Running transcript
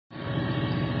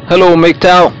Hello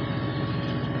MGTOW.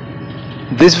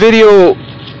 This video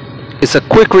is a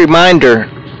quick reminder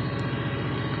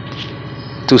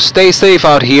to stay safe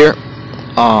out here.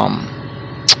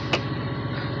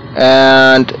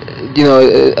 And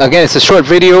again, it's a short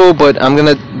video, but I'm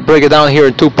gonna break it down here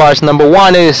in two parts. Number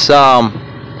one is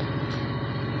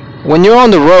when you're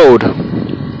on the road,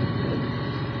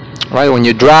 right, when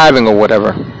you're driving or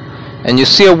whatever, and you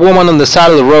see a woman on the side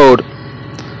of the road,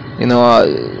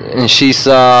 and she's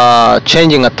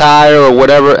changing a tire or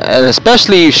whatever, and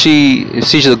especially if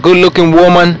she's a good-looking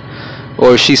woman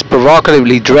or she's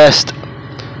provocatively dressed,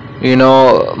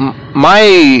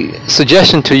 my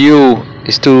suggestion to you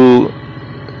is to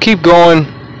keep going,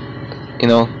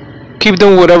 keep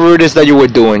doing whatever it is that you were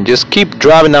doing. Just keep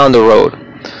driving down the road.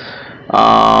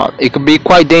 It could be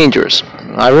quite dangerous.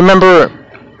 I remember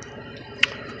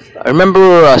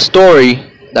a story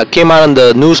that came out in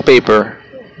the newspaper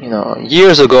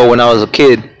years ago when I was a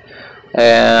kid,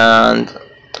 and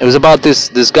it was about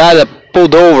this guy that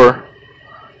pulled over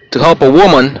to help a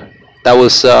woman that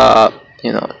was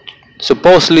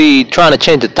supposedly trying to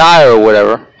change a tire or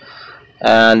whatever,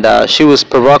 and she was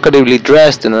provocatively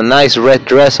dressed in a nice red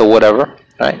dress or whatever,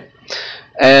 right?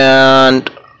 And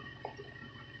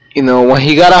when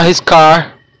he got out his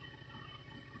car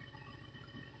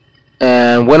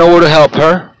and went over to help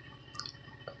her,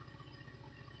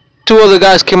 two other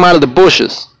guys came out of the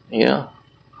bushes,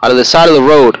 out of the side of the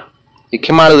road. They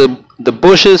came out of the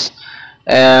bushes,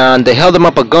 and they held him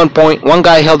up at gunpoint. One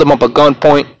guy held him up at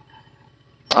gunpoint,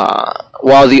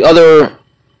 while the other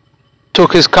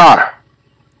took his car,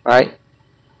 right?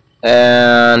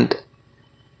 And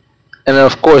then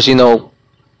of course, the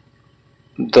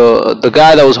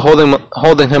guy that was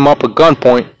holding him up at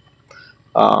gunpoint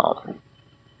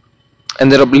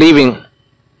ended up leaving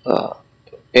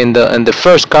in the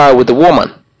first car with the woman.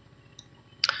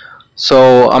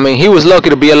 So I mean, he was lucky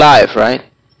to be alive, right?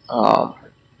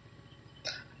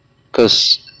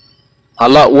 Because a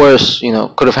lot worse,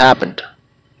 could have happened.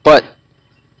 But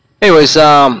anyways,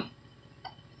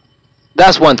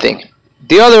 that's one thing.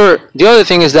 The other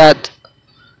thing is that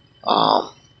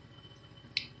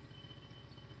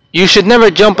you should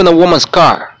never jump in a woman's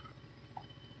car.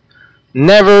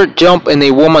 Never jump in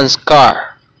a woman's car.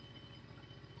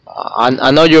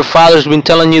 I know your father's been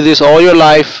telling you this all your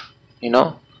life,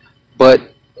 but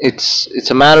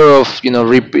it's a matter of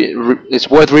it's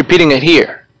worth repeating it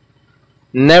here.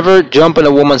 Never jump in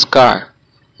a woman's car.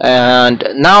 And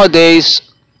nowadays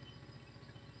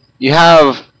you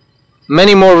have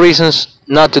many more reasons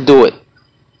not to do it.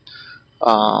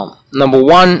 Number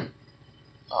one,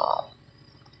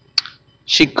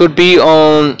 she could be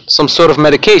on some sort of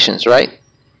medications, right?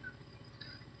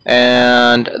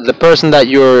 And the person that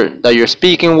you're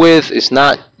speaking with is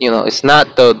not, it's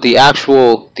not the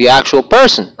actual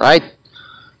person, right?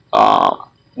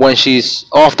 When she's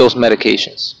off those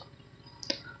medications.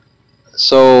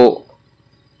 So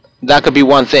that could be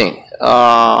one thing.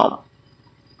 But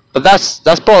that's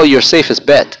probably your safest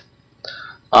bet.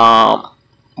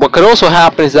 What could also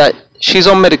happen is that she's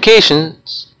on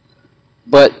medications,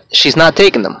 but she's not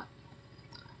taking them,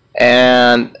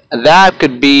 and that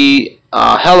could be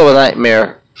a hell of a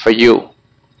nightmare for you.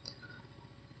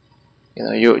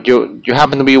 You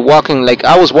happen to be walking, like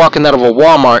I was walking out of a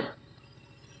Walmart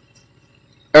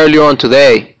earlier on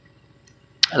today,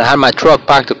 and I had my truck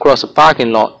parked across a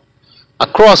parking lot,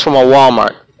 across from a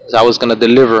Walmart, as I was gonna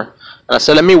deliver. And I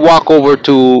said, let me walk over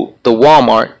to the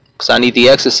Walmart because I need the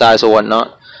exercise or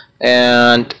whatnot.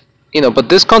 And but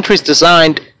this country is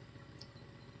designed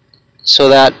so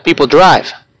that people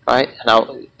drive, right? Now,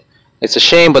 it's a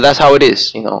shame, but that's how it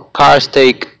is. Cars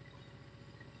take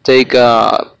they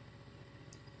have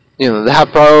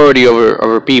priority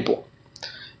over people.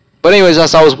 But anyways,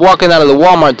 as I was walking out of the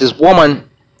Walmart, this woman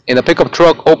in a pickup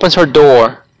truck opens her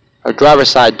door, her driver's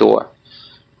side door,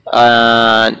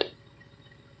 and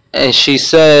she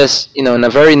says, in a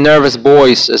very nervous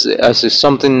voice, as if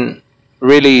something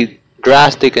really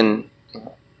drastic and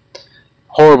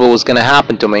horrible was going to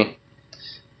happen to me.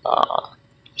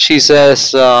 She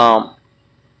says, do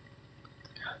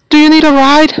you need a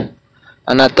ride?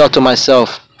 And I thought to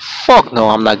myself, fuck no,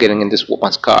 I'm not getting in this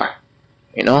woman's car.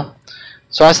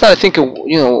 So I started thinking,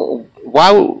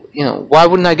 why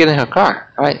wouldn't I get in her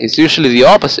car, right? It's usually the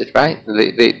opposite, right?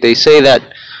 They say that,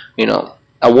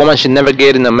 a woman should never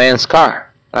get in a man's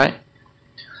car, right?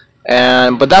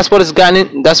 But that's what it's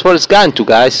gotten to,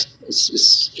 guys.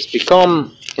 It's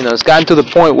become, it's gotten to the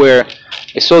point where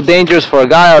it's so dangerous for a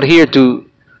guy out here to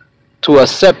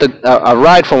accept a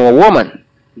ride from a woman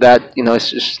that it's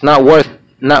just not worth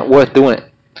doing it.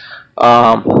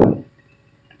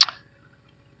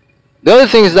 The other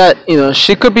thing is that, you know,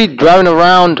 she could be driving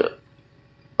around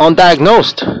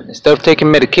undiagnosed instead of taking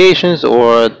medications,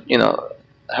 or, you know,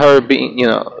 her being, you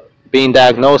know, being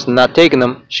diagnosed and not taking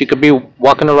them. She could be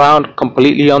walking around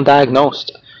completely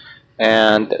undiagnosed.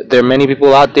 And there are many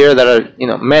people out there that are, you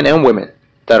know, men and women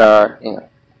that are, you know,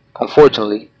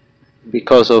 unfortunately,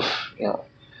 because of, you know,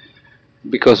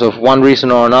 because of one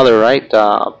reason or another, right?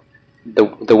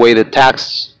 The way the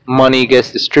tax money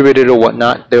gets distributed or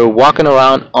whatnot, they're walking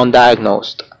around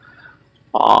undiagnosed.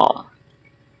 Um,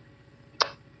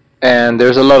 and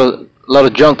there's a lot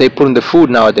of junk they put in the food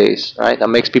nowadays, right? That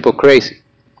makes people crazy.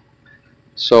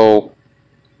 So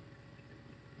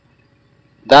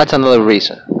that's another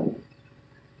reason.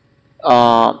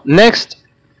 Next,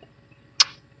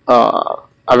 a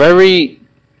very,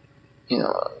 you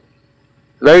know,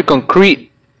 very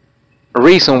concrete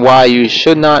reason why you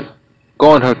should not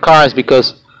go in her car is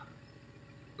because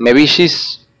maybe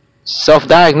she's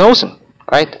self-diagnosing,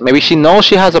 right? Maybe she knows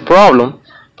she has a problem,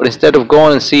 but instead of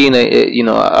going and seeing a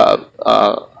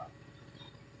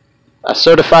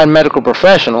certified medical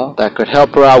professional that could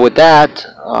help her out with that,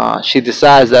 she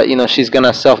decides that, you know, she's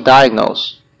gonna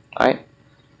self-diagnose, right?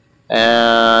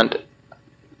 And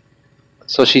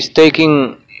so she's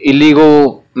taking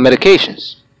illegal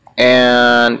medications.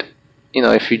 And, you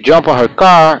know, if you jump on her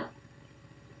car,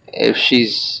 if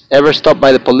she's ever stopped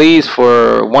by the police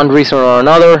for one reason or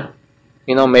another,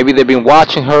 you know, maybe they've been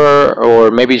watching her, or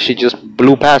maybe she just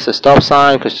blew past a stop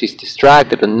sign because she's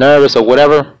distracted and nervous or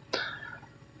whatever,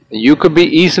 you could be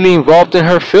easily involved in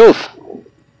her filth.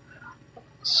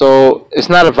 So it's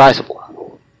not advisable.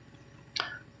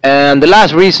 And the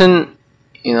last reason,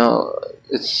 you know,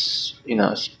 it's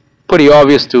pretty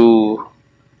obvious to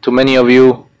many of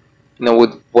you, you know,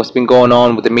 with what's been going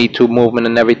on with the Me Too movement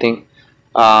and everything.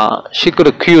 She could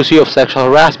accuse you of sexual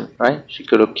harassment, right? She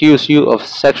could accuse you of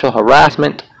sexual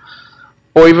harassment,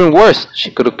 or even worse, she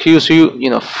could accuse you, you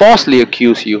know, falsely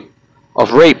accuse you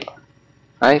of rape,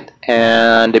 right?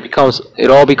 And it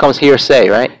all becomes hearsay,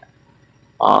 right?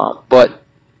 But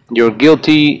you're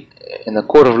guilty in the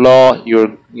court of law.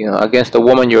 You're, you know, against a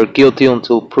woman, you're guilty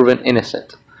until proven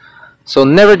innocent. So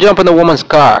never jump in a woman's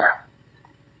car,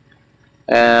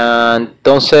 and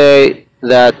don't say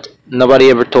that nobody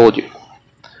ever told you.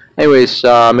 Anyways,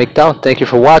 MGTOW, thank you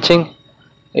for watching.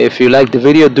 If you liked the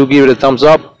video, do give it a thumbs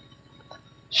up,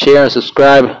 share and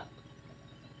subscribe,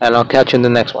 and I'll catch you in the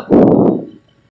next one.